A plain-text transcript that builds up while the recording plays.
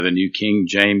The New King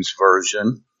James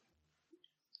Version,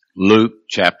 Luke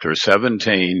chapter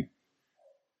 17,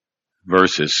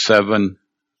 verses 7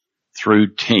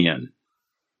 through 10.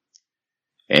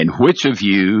 And which of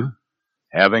you,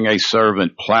 having a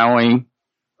servant plowing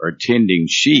or tending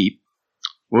sheep,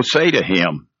 will say to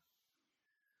him,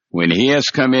 when he has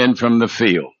come in from the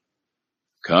field,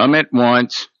 come at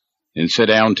once and sit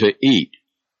down to eat?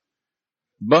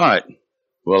 But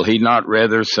will he not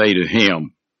rather say to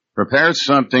him, prepare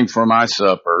something for my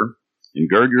supper, and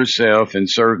gird yourself and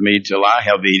serve me till I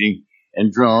have eaten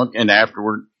and drunk, and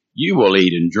afterward you will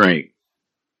eat and drink?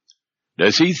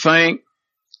 Does he thank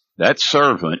that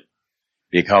servant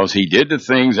because he did the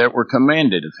things that were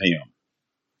commanded of him?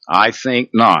 I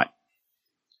think not.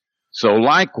 So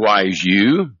likewise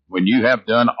you, when you have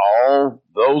done all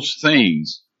those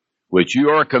things which you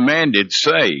are commanded,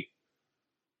 say,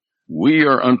 we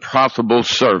are unprofitable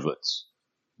servants.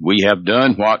 We have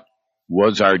done what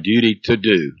was our duty to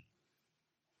do.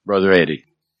 Brother Eddie.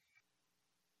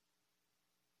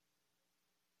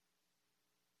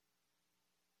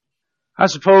 I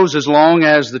suppose as long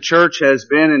as the church has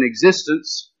been in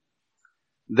existence,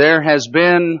 there has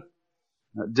been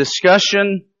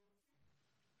discussion,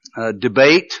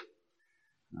 debate,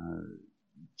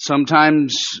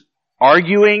 sometimes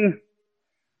arguing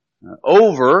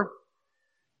over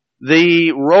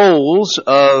the roles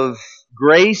of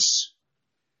grace,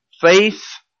 faith,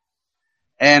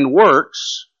 and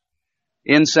works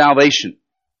in salvation.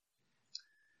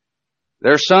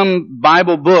 There are some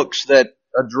Bible books that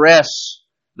address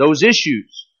those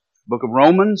issues. Book of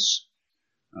Romans,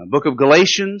 Book of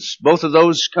Galatians, both of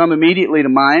those come immediately to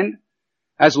mind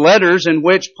as letters in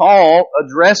which Paul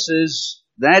addresses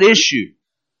that issue.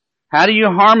 How do you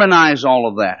harmonize all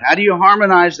of that? How do you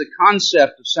harmonize the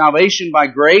concept of salvation by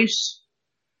grace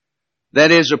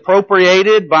that is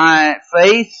appropriated by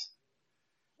faith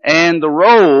and the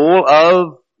role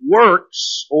of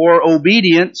works or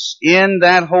obedience in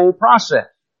that whole process?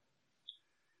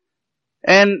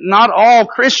 And not all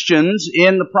Christians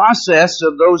in the process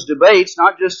of those debates,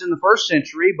 not just in the first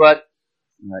century, but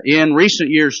in recent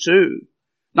years too,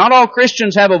 not all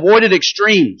Christians have avoided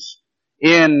extremes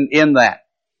in that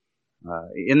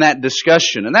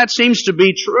discussion. And that seems to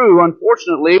be true,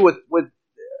 unfortunately, with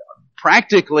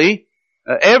practically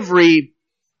every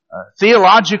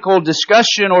theological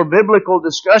discussion or biblical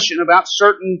discussion about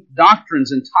certain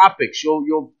doctrines and topics.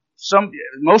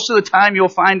 Most of the time you'll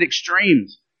find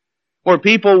extremes where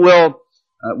people will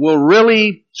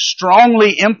really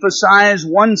strongly emphasize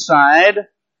one side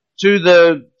to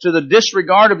the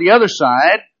disregard of the other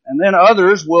side, and then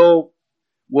others will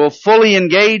fully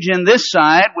engage in this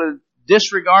side with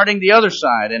disregarding the other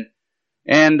side.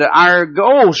 And our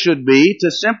goal should be to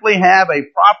simply have a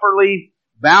properly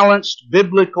balanced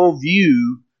biblical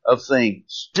view of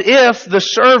things. If the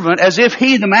servant, as if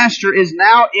he, the master, is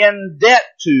now in debt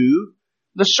to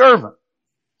the servant.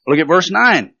 Look at verse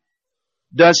 9.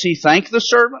 Does he thank the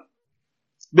servant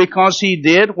because he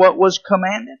did what was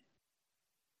commanded?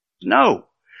 No.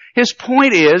 His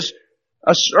point is,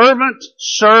 a servant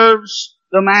serves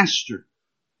the master.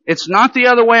 It's not the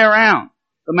other way around.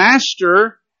 The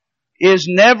master is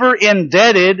never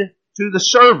indebted to the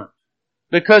servant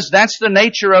because that's the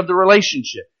nature of the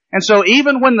relationship. And so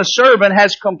even when the servant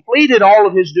has completed all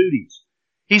of his duties,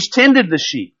 he's tended the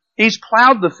sheep, he's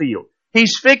plowed the field,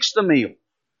 he's fixed the meal,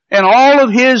 and all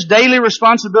of his daily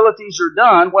responsibilities are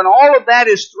done, when all of that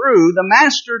is through, the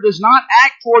master does not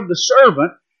act toward the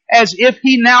servant as if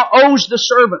he now owes the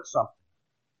servant something.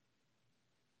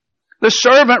 The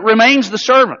servant remains the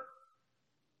servant.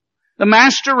 The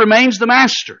master remains the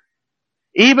master.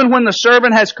 Even when the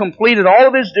servant has completed all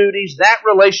of his duties, that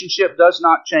relationship does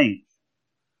not change.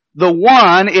 The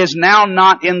one is now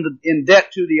not in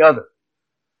debt to the other.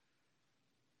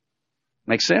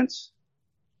 Make sense?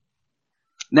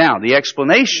 Now, the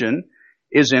explanation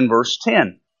is in verse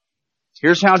 10.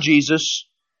 Here's how Jesus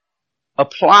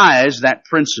applies that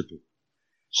principle.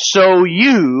 So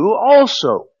you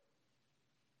also,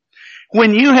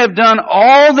 when you have done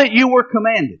all that you were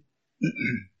commanded,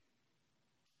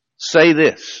 say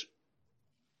this: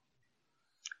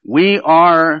 we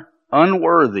are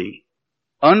unworthy,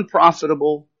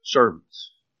 unprofitable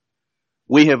servants.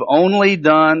 We have only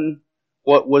done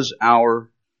what was our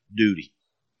duty.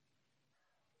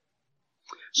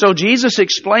 So Jesus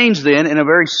explains then in a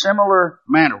very similar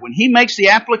manner. When he makes the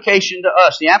application to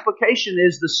us, the application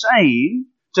is the same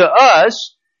to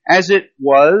us as it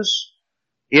was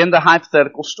in the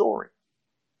hypothetical story.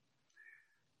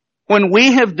 When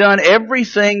we have done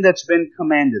everything that's been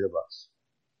commanded of us,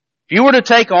 if you were to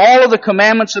take all of the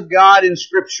commandments of God in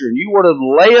Scripture and you were to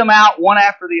lay them out one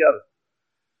after the other,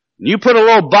 You put a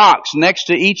little box next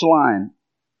to each line.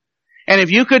 And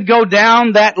if you could go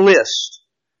down that list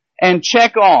and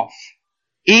check off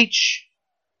each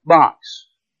box,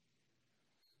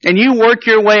 and you work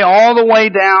your way all the way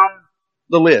down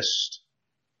the list,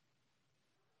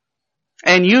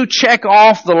 and you check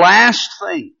off the last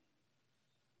thing,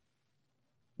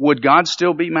 would God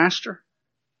still be master?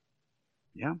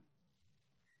 Yeah.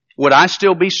 Would I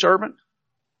still be servant?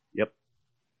 Yep.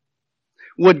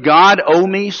 Would God owe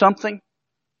me something?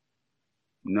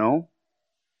 No.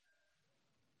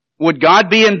 Would God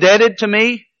be indebted to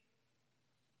me?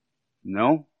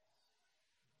 No.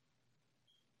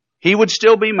 He would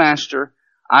still be master.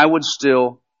 I would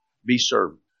still be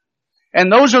servant.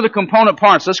 And those are the component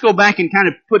parts. Let's go back and kind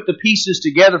of put the pieces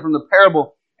together from the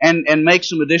parable and make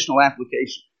some additional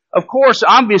application. Of course,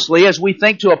 obviously, as we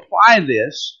think to apply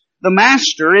this, the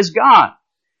master is God.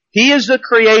 He is the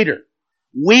creator.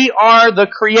 We are the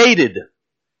created.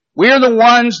 We are the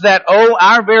ones that owe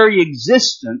our very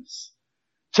existence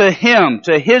to Him,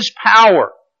 to His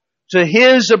power, to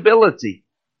His ability.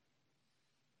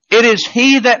 It is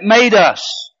He that made us,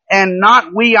 and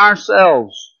not we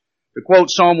ourselves, to quote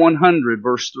Psalm 100,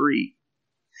 verse 3.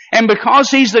 And because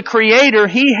He's the Creator,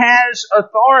 He has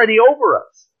authority over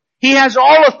us. He has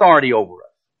all authority over us.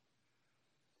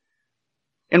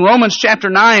 In Romans chapter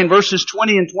 9, verses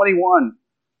 20 and 21,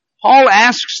 Paul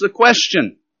asks the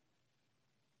question,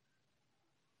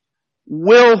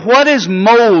 will what is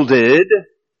molded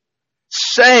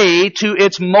say to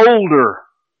its molder?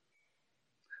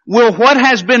 Will what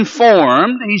has been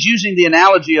formed, he's using the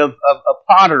analogy of a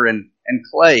potter and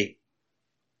clay,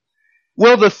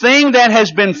 will the thing that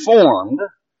has been formed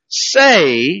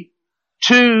say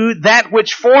to that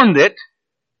which formed it,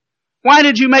 why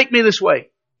did you make me this way?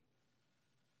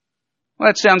 Well,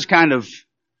 that sounds kind of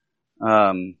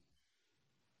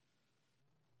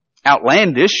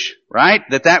outlandish, right?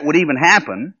 That would even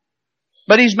happen.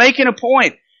 But he's making a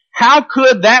point. How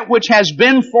could that which has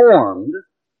been formed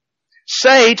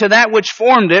say to that which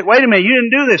formed it, wait a minute, you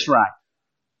didn't do this right.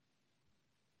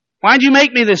 Why'd you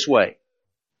make me this way?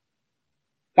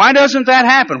 Why doesn't that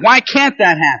happen? Why can't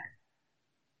that happen?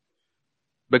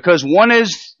 Because one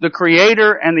is the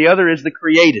creator and the other is the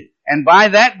created. And by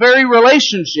that very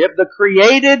relationship, the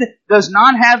created does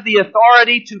not have the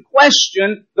authority to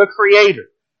question the creator.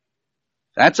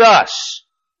 That's us.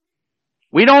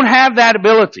 We don't have that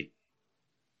ability.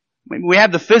 We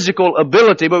have the physical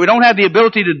ability, but we don't have the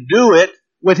ability to do it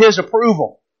with His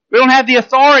approval. We don't have the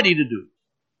authority to do it.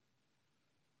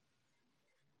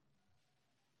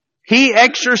 He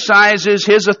exercises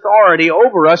His authority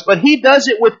over us, but He does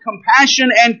it with compassion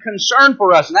and concern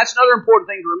for us. And that's another important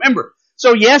thing to remember.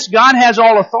 So yes, God has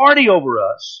all authority over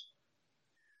us,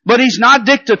 but He's not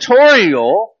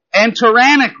dictatorial and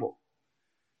tyrannical.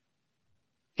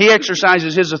 He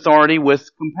exercises His authority with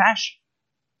compassion.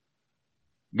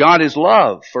 God is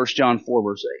love, 1 John 4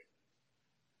 verse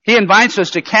 8. He invites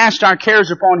us to cast our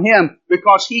cares upon Him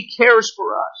because He cares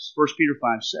for us, 1 Peter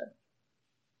 5:7.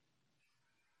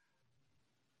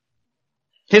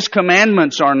 His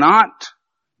commandments are not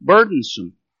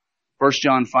burdensome, 1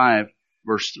 John 5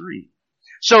 verse 3.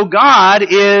 So God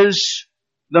is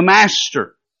the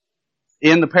master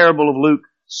in the parable of Luke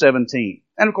 17.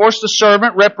 And of course the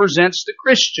servant represents the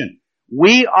Christian.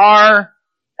 We are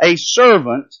a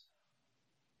servant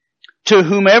to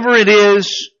whomever it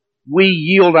is we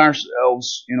yield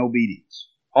ourselves in obedience.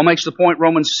 Paul makes the point,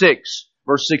 Romans 6,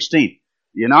 verse 16.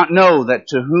 Do you not know that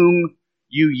to whom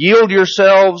you yield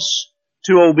yourselves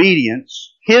to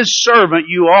obedience, His servant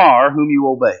you are whom you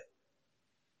obey?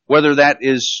 Whether that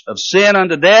is of sin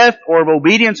unto death or of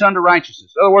obedience unto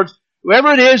righteousness. In other words,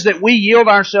 whoever it is that we yield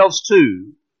ourselves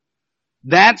to,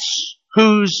 that's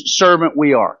whose servant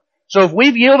we are. So if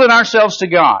we've yielded ourselves to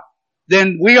God,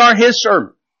 then we are His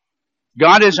servant.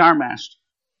 God is our master.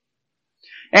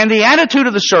 And the attitude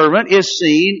of the servant is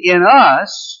seen in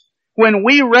us when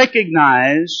we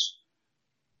recognize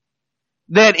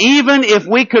that even if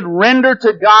we could render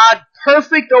to God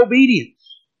perfect obedience,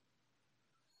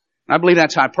 I believe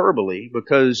that's hyperbole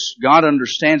because God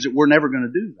understands that we're never going to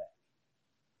do that.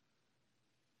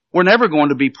 We're never going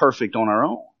to be perfect on our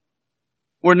own.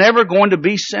 We're never going to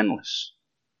be sinless.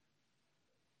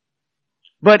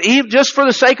 But just for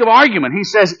the sake of argument, he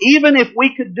says, even if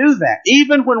we could do that,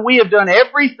 even when we have done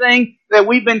everything that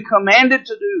we've been commanded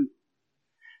to do,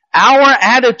 our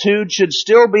attitude should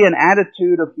still be an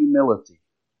attitude of humility.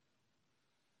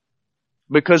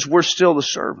 Because we're still the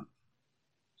servant.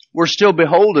 We're still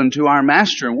beholden to our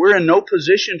master, and we're in no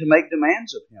position to make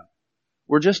demands of Him.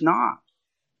 We're just not.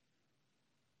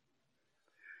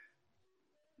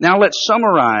 Now let's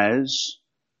summarize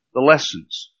the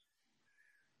lessons.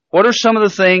 What are some of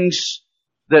the things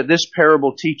that this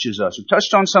parable teaches us? We've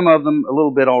touched on some of them a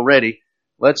little bit already.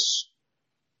 Let's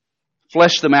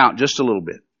flesh them out just a little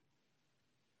bit.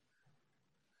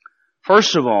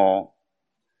 First of all,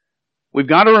 we've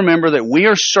got to remember that we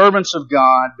are servants of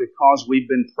God because we've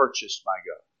been purchased by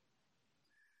God.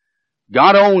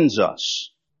 God owns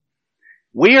us.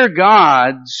 We are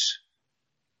God's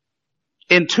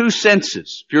in two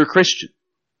senses, if you're a Christian.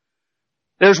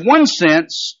 There's one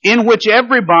sense in which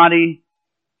everybody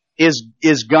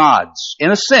is God's,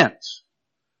 in a sense,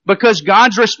 because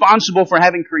God's responsible for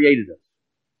having created us.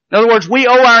 In other words, we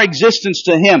owe our existence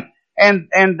to Him,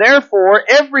 and therefore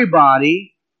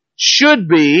everybody should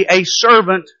be a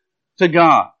servant to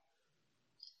God.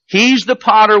 He's the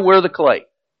potter, we're the clay.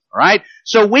 Alright?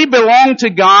 So we belong to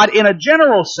God in a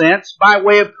general sense by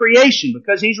way of creation,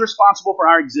 because He's responsible for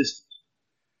our existence.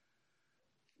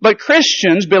 But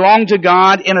Christians belong to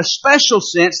God in a special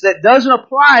sense that doesn't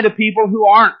apply to people who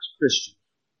aren't Christians.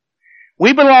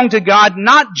 We belong to God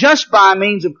not just by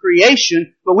means of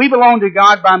creation, but we belong to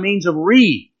God by means of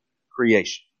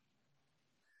re-creation.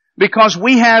 Because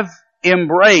we have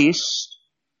embraced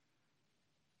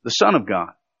the Son of God.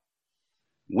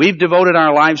 We've devoted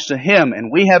our lives to Him,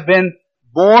 and we have been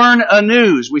born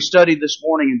anew, as we studied this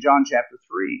morning in John chapter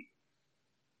 3.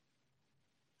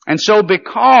 And so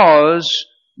because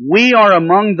we are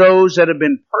among those that have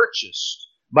been purchased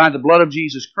by the blood of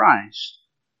Jesus Christ,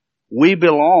 we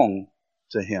belong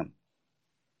to Him.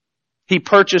 He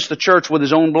purchased the church with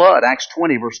His own blood, Acts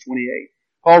 20, verse 28.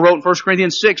 Paul wrote in 1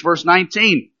 Corinthians 6, verse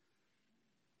 19,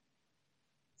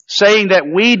 saying that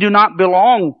we do not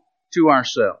belong to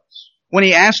ourselves. When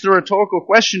he asked the rhetorical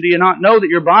question, do you not know that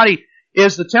your body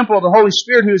is the temple of the Holy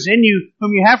Spirit who is in you,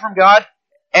 whom you have from God,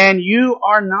 and you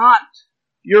are not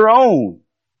your own?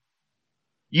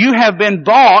 You have been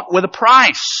bought with a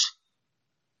price.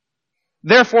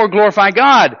 Therefore glorify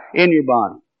God in your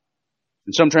body.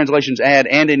 And some translations add,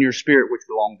 and in your spirit which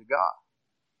belong to God.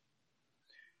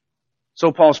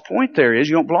 So Paul's point there is,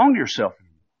 you don't belong to yourself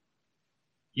anymore.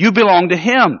 You belong to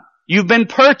Him. You've been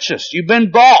purchased. You've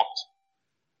been bought.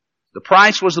 The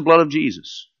price was the blood of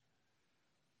Jesus.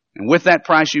 And with that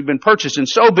price you've been purchased. And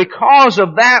so because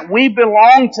of that, we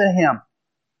belong to Him.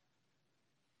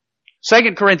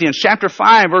 2 Corinthians chapter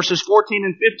 5, verses 14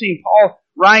 and 15, Paul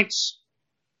writes,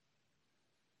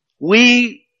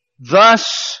 we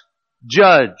thus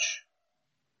judge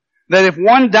that if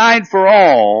one died for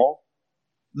all,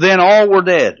 then all were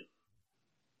dead.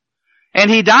 And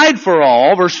He died for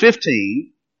all, verse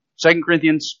 15, 2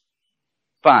 Corinthians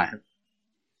 5.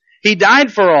 He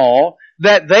died for all,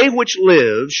 that they which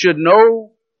live should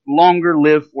no longer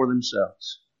live for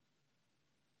themselves,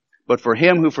 but for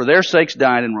Him who for their sakes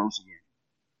died and rose again.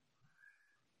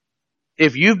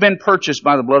 If you've been purchased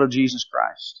by the blood of Jesus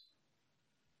Christ,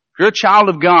 if you're a child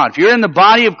of God, if you're in the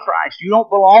body of Christ, you don't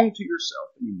belong to yourself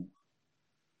anymore.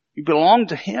 You belong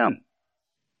to Him.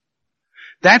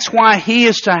 That's why He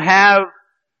is to have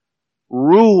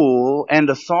rule and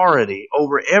authority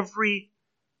over every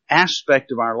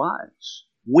aspect of our lives.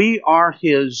 We are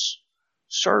His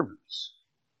servants.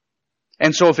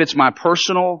 And so if it's my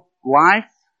personal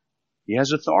life, He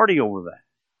has authority over that.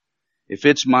 If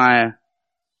it's my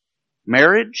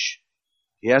marriage,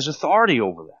 He has authority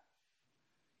over that.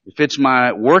 If it's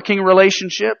my working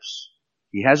relationships,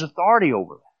 He has authority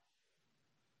over that.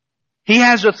 He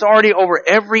has authority over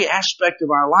every aspect of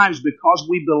our lives because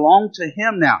we belong to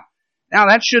Him now. Now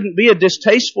that shouldn't be a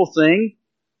distasteful thing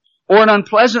or an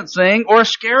unpleasant thing or a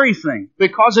scary thing,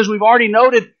 because as we've already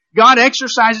noted, God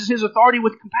exercises His authority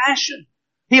with compassion.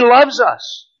 He loves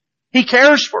us. He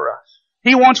cares for us.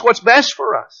 He wants what's best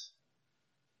for us.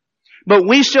 But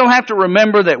we still have to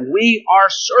remember that we are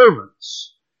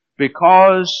servants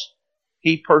because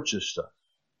He purchased us.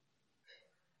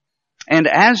 And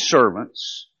as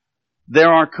servants,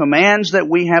 there are commands that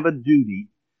we have a duty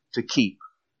to keep.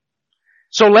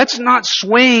 So let's not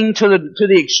swing to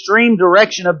the extreme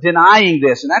direction of denying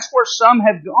this. And that's where some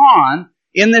have gone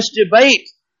in this debate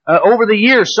over the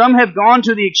years. Some have gone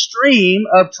to the extreme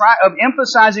of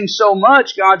emphasizing so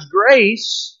much God's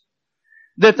grace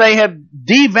that they have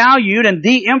devalued and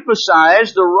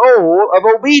de-emphasized the role of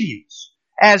obedience.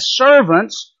 As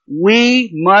servants, we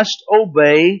must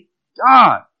obey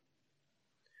God.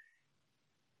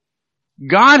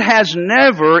 God has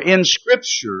never in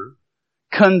Scripture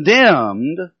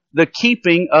condemned the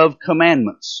keeping of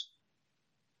commandments.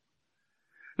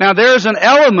 Now there is an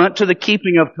element to the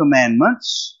keeping of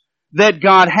commandments that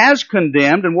God has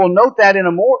condemned, and we'll note that in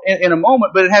a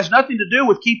moment, but it has nothing to do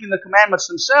with keeping the commandments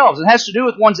themselves. It has to do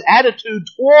with one's attitude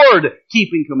toward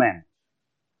keeping commandments.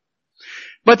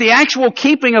 But the actual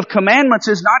keeping of commandments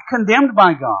is not condemned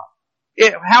by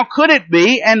God. How could it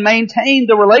be and maintain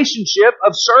the relationship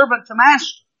of servant to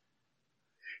master?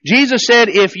 Jesus said,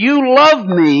 if you love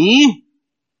me,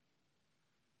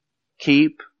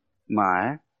 keep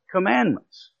my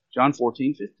commandments. John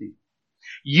 14:15.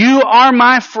 You are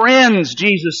my friends,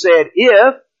 Jesus said,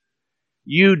 if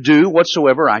you do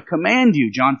whatsoever I command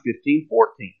you. John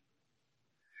 15:14.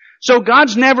 So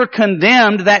God's never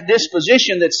condemned that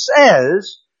disposition that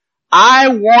says, I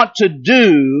want to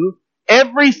do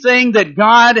everything that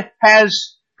God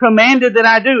has commanded that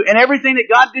I do, and everything that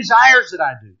God desires that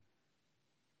I do.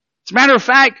 As a matter of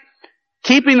fact,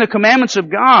 keeping the commandments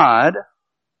of God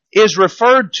is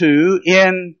referred to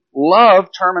in love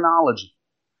terminology.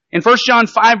 In 1 John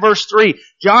 5 verse 3,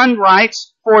 John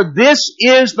writes, for this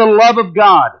is the love of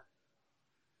God,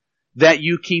 that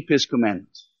you keep His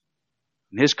commandments.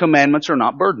 And His commandments are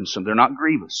not burdensome. They're not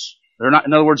grievous.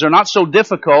 In other words, they're not so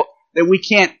difficult that we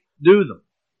can't do them.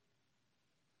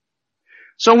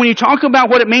 So when you talk about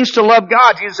what it means to love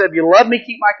God, Jesus said, if you love me,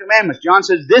 keep my commandments. John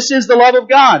says, this is the love of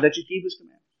God, that you keep His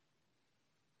commandments.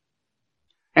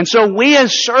 And so we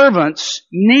as servants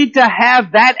need to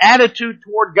have that attitude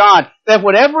toward God, that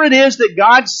whatever it is that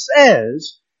God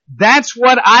says, that's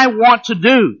what I want to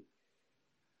do.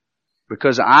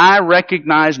 Because I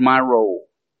recognize my role.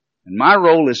 And my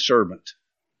role is servant.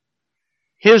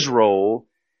 His role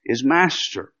is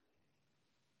master.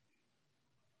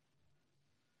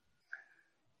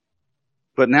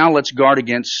 But now let's guard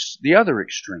against the other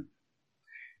extreme.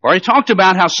 I've already talked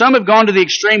about how some have gone to the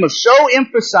extreme of so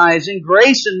emphasizing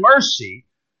grace and mercy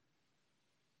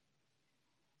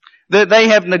that they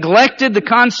have neglected the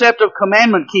concept of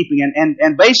commandment keeping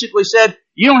and basically said,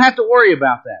 you don't have to worry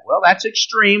about that. Well, that's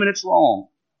extreme and it's wrong.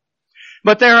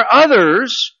 But there are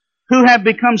others who have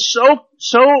become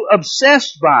so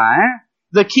obsessed by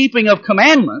the keeping of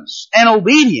commandments and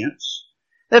obedience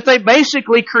that they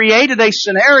basically created a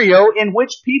scenario in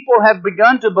which people have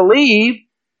begun to believe,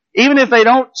 even if they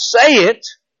don't say it,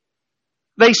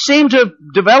 they seem to have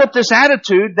developed this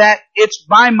attitude that it's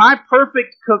by my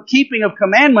perfect keeping of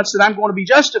commandments that I'm going to be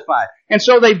justified. And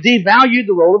so they've devalued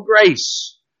the role of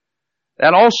grace.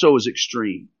 That also is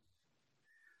extreme.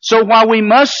 So while we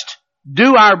must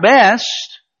do our best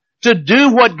to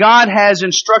do what God has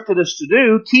instructed us to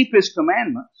do, keep His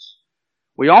commandments,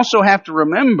 we also have to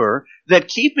remember that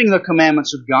keeping the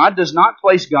commandments of God does not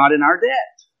place God in our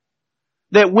debt.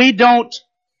 That we don't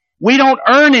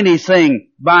earn anything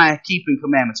by keeping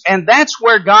commandments. And that's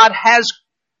where God has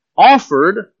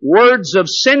offered words of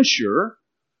censure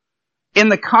in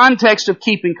the context of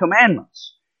keeping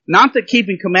commandments. Not that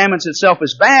keeping commandments itself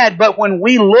is bad, but when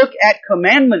we look at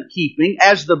commandment keeping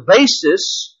as the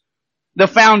basis, the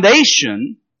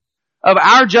foundation of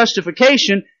our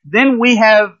justification, then we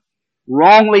have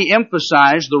wrongly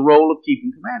emphasized the role of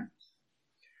keeping commandments.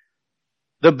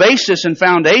 The basis and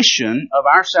foundation of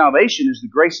our salvation is the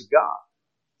grace of God.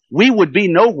 We would be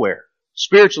nowhere,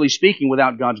 spiritually speaking,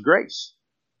 without God's grace.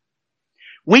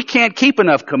 We can't keep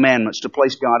enough commandments to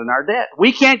place God in our debt.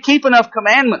 We can't keep enough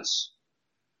commandments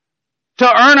to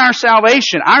earn our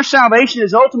salvation. Our salvation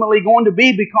is ultimately going to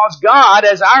be because God,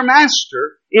 as our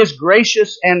master, is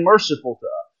gracious and merciful to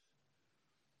us.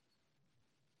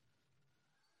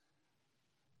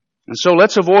 And so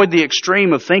let's avoid the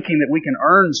extreme of thinking that we can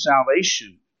earn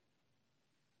salvation.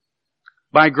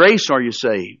 By grace are you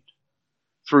saved,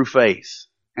 through faith.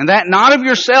 And that not of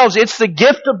yourselves, it's the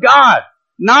gift of God,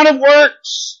 not of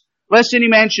works, lest any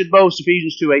man should boast,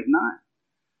 Ephesians 2:8 and 9.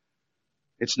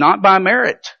 It's not by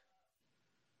merit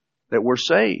that we're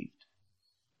saved.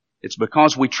 It's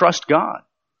because we trust God.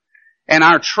 And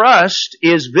our trust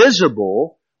is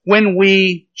visible when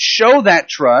we show that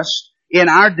trust in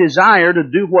our desire to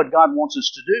do what God wants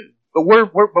us to do. But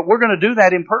we're going to do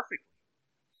that imperfectly.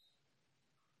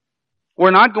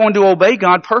 We're not going to obey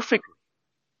God perfectly.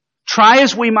 Try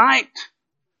as we might.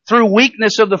 Through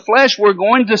weakness of the flesh, we're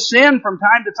going to sin from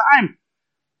time to time.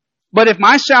 But if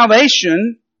my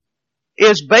salvation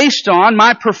is based on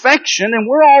my perfection, then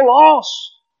we're all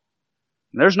lost.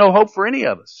 There's no hope for any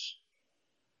of us.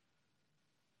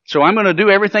 So I'm going to do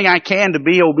everything I can to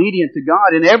be obedient to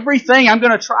God. In everything, I'm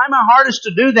going to try my hardest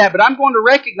to do that, but I'm going to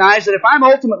recognize that if I'm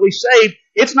ultimately saved,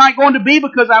 it's not going to be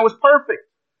because I was perfect.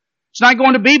 It's not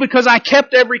going to be because I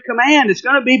kept every command. It's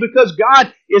going to be because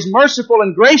God is merciful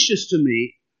and gracious to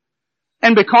me,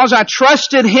 and because I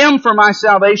trusted Him for my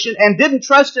salvation and didn't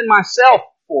trust in myself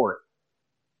for it.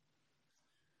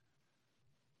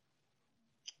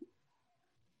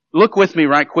 Look with me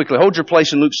right quickly. Hold your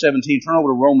place in Luke 17. Turn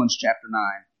over to Romans chapter 9.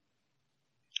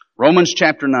 Romans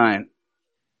chapter 9.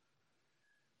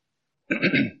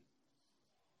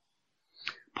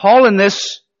 Paul in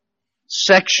this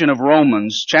section of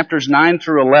Romans, chapters 9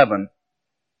 through 11,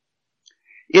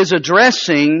 is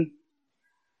addressing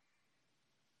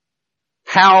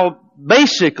how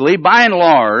basically, by and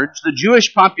large, the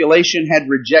Jewish population had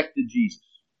rejected Jesus.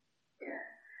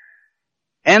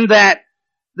 And that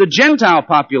the Gentile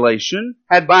population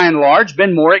had by and large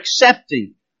been more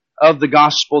accepting of the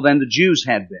gospel than the Jews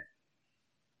had been.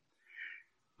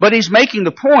 But he's making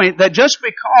the point that just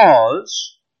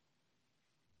because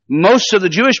most of the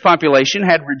Jewish population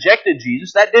had rejected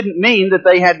Jesus, that didn't mean that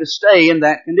they had to stay in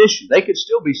that condition. They could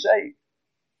still be saved.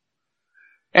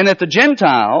 And that the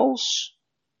Gentiles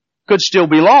could still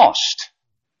be lost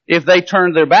if they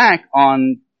turned their back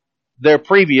on their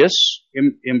previous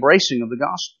embracing of the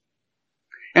gospel.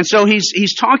 And so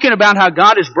he's talking about how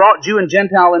God has brought Jew and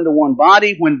Gentile into one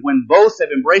body when both have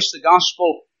embraced the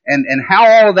gospel, and how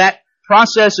all of that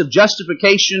process of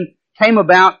justification came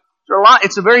about.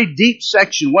 It's a very deep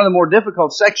section, one of the more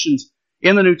difficult sections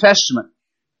in the New Testament.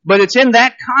 But it's in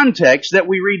that context that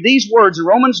we read these words in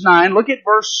Romans 9. Look at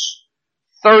verse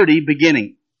 30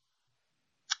 beginning.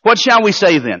 What shall we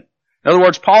say then? In other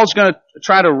words, Paul's going to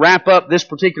try to wrap up this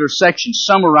particular section,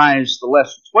 summarize the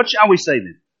lessons. What shall we say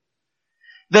then?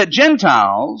 That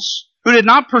Gentiles who did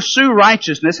not pursue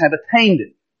righteousness have attained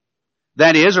it.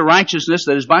 That is, a righteousness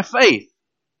that is by faith.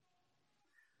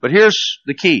 But here's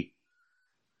the key.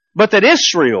 But that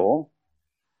Israel,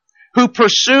 who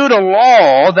pursued a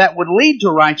law that would lead to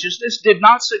righteousness, did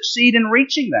not succeed in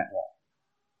reaching that law.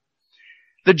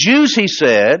 The Jews, he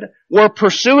said, were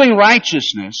pursuing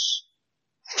righteousness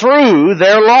through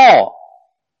their law.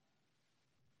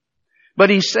 But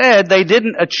he said they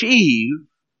didn't achieve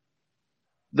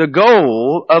the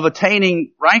goal of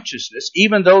attaining righteousness,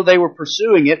 even though they were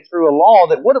pursuing it through a law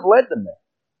that would have led them there.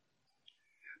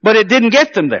 But it didn't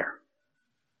get them there.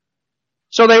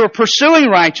 So they were pursuing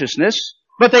righteousness,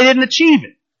 but they didn't achieve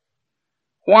it.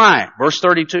 Why? Verse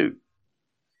 32.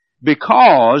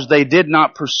 Because they did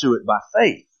not pursue it by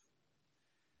faith,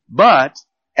 but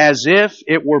as if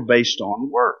it were based on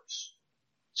works.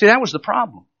 See, that was the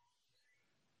problem.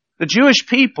 The Jewish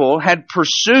people had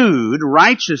pursued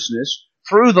righteousness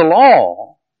through the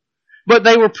law, but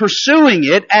they were pursuing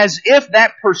it as if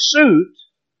that pursuit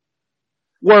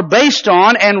were based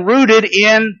on and rooted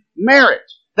in merit.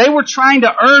 They were trying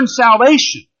to earn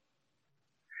salvation.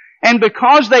 And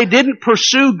because they didn't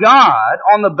pursue God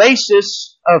on the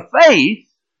basis of faith,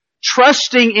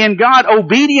 trusting in God,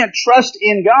 obedient trust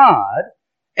in God,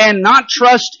 and not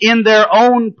trust in their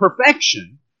own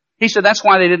perfection, he said that's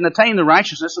why they didn't attain the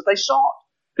righteousness that they sought.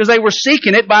 Because they were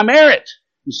seeking it by merit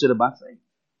instead of by faith.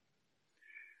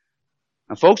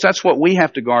 Now folks, that's what we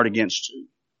have to guard against too.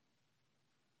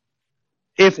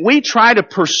 If we try to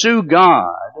pursue God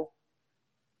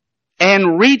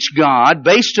and reach God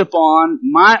based upon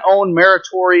my own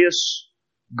meritorious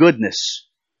goodness,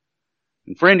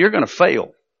 and friend, you're going to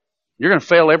fail. You're going to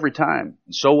fail every time,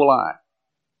 and so will I.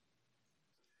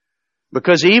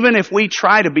 Because even if we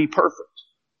try to be perfect,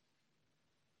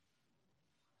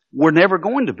 we're never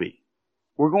going to be.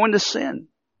 We're going to sin.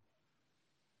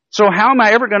 So how am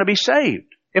I ever going to be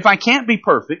saved? If I can't be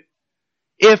perfect,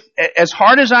 if as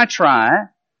hard as I try,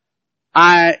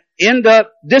 I end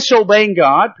up disobeying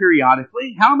God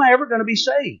periodically, how am I ever going to be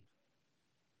saved?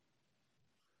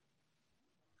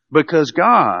 Because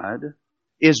God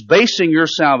is basing your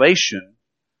salvation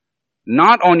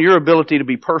not on your ability to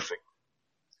be perfect,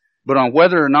 but on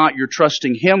whether or not you're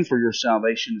trusting Him for your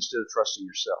salvation instead of trusting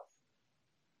yourself.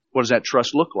 What does that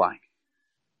trust look like?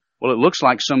 Well, it looks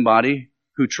like somebody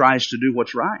who tries to do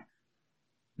what's right.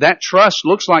 That trust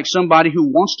looks like somebody who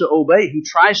wants to obey, who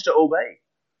tries to obey,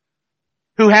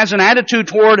 who has an attitude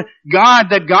toward God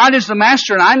that God is the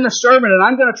master and I'm the servant and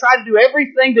I'm going to try to do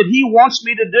everything that He wants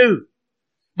me to do.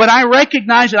 But I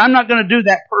recognize that I'm not going to do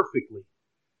that perfectly.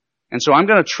 And so I'm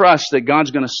going to trust that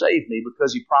God's going to save me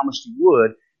because He promised He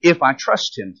would if I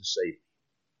trust Him to save me.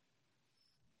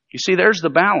 You see, there's the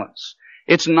balance.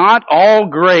 It's not all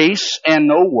grace and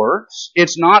no works.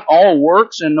 It's not all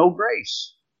works and no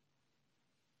grace.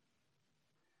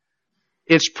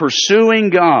 It's pursuing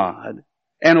God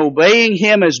and obeying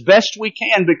Him as best we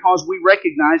can because we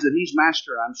recognize that He's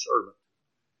master and I'm servant.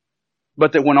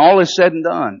 But that when all is said and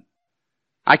done,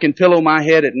 I can pillow my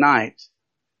head at night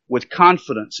with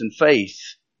confidence and faith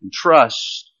and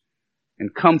trust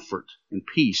and comfort and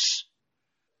peace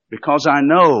because I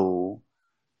know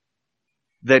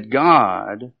that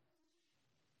God,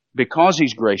 because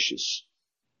He's gracious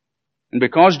and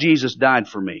because Jesus died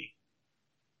for me,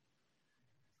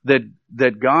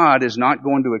 that God is not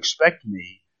going to expect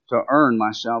me to earn my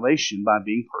salvation by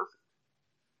being perfect.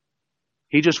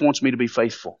 He just wants me to be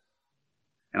faithful.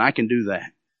 And I can do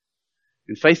that.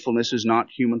 And faithfulness is not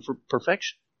human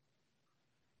perfection.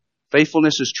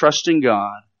 Faithfulness is trusting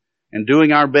God and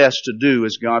doing our best to do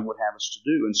as God would have us to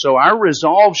do. And so our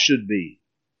resolve should be,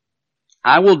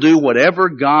 I will do whatever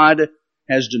God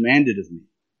has demanded of me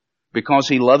because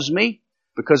He loves me,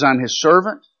 because I'm His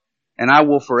servant, and I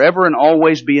will forever and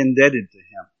always be indebted to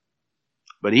Him.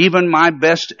 But even my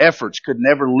best efforts could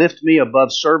never lift me above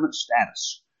servant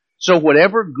status. So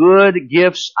whatever good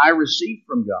gifts I receive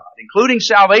from God, including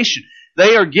salvation,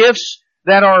 they are gifts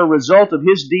that are a result of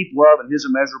His deep love and His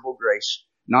immeasurable grace,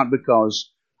 not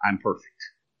because I'm perfect.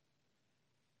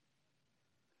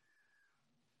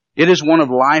 It is one of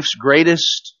life's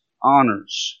greatest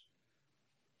honors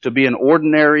to be an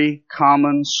ordinary,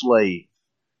 common slave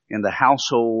in the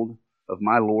household of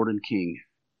my Lord and King.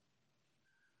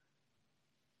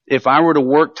 If I were to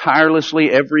work tirelessly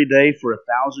every day for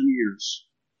 1,000 years,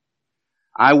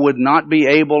 I would not be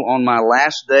able on my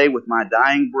last day with my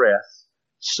dying breath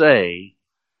say,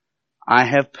 I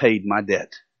have paid my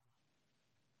debt.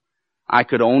 I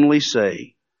could only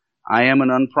say, I am an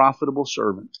unprofitable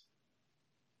servant.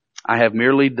 I have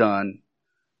merely done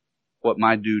what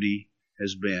my duty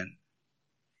has been.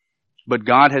 But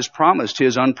God has promised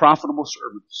His unprofitable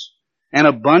servants an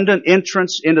abundant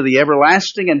entrance into the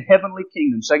everlasting and heavenly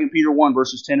kingdom. 2 Peter 1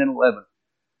 verses 10 and 11.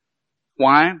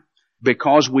 Why?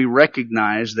 Because we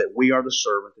recognize that we are the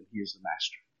servant and He is the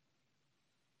master.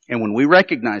 And when we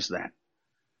recognize that,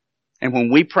 and when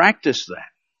we practice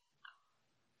that,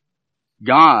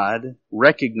 God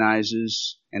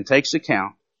recognizes and takes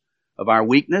account of our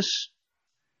weakness,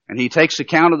 and He takes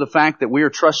account of the fact that we are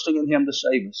trusting in Him to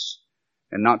save us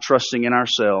and not trusting in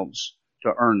ourselves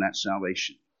to earn that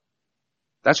salvation.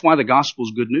 That's why the gospel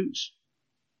is good news.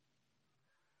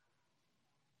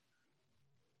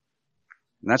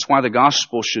 And that's why the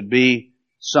gospel should be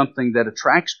something that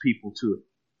attracts people to it,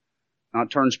 not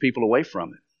turns people away from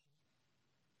it.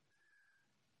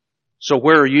 So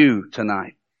where are you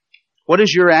tonight? What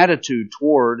is your attitude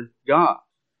toward God?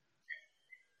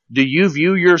 Do you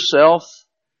view yourself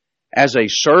as a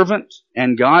servant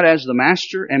and God as the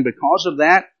master? And because of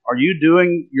that, are you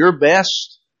doing your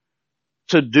best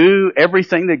to do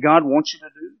everything that God wants you to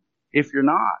do? If you're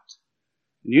not,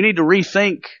 you need to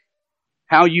rethink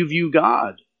how you view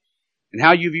God and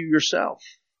how you view yourself.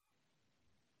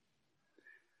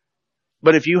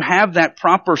 But if you have that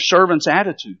proper servant's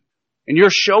attitude, and you're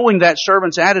showing that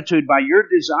servant's attitude by your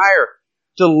desire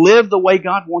to live the way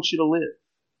God wants you to live,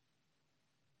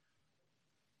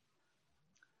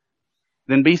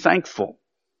 then be thankful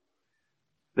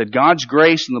that God's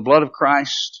grace and the blood of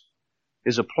Christ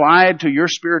is applied to your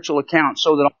spiritual account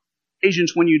so that on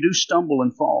occasions when you do stumble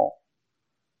and fall,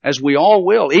 as we all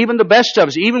will, even the best of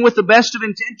us, even with the best of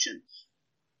intentions,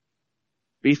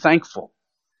 be thankful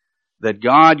that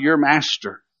God, your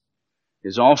master,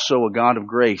 is also a God of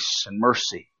grace and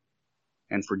mercy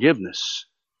and forgiveness.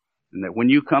 And that when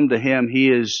you come to Him, He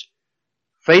is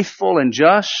faithful and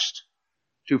just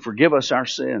to forgive us our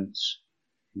sins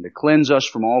and to cleanse us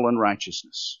from all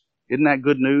unrighteousness. Isn't that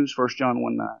good news? 1 John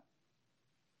 1:9.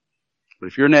 But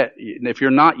if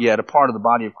you're not yet a part of the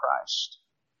body of Christ,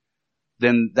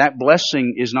 then that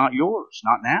blessing is not yours,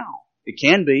 not now. It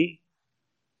can be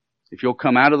if you'll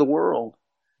come out of the world,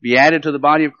 be added to the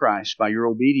body of Christ by your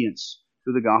obedience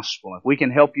to the gospel. If we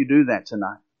can help you do that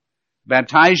tonight,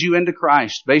 baptize you into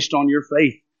Christ based on your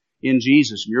faith in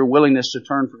Jesus and your willingness to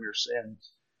turn from your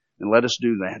sins, then let us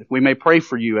do that. If we may pray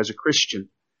for you as a Christian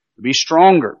to be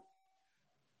stronger,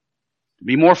 to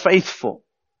be more faithful,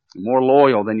 and more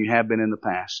loyal than you have been in the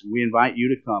past. And we invite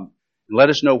you to come and let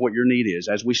us know what your need is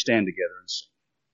as we stand together and sing.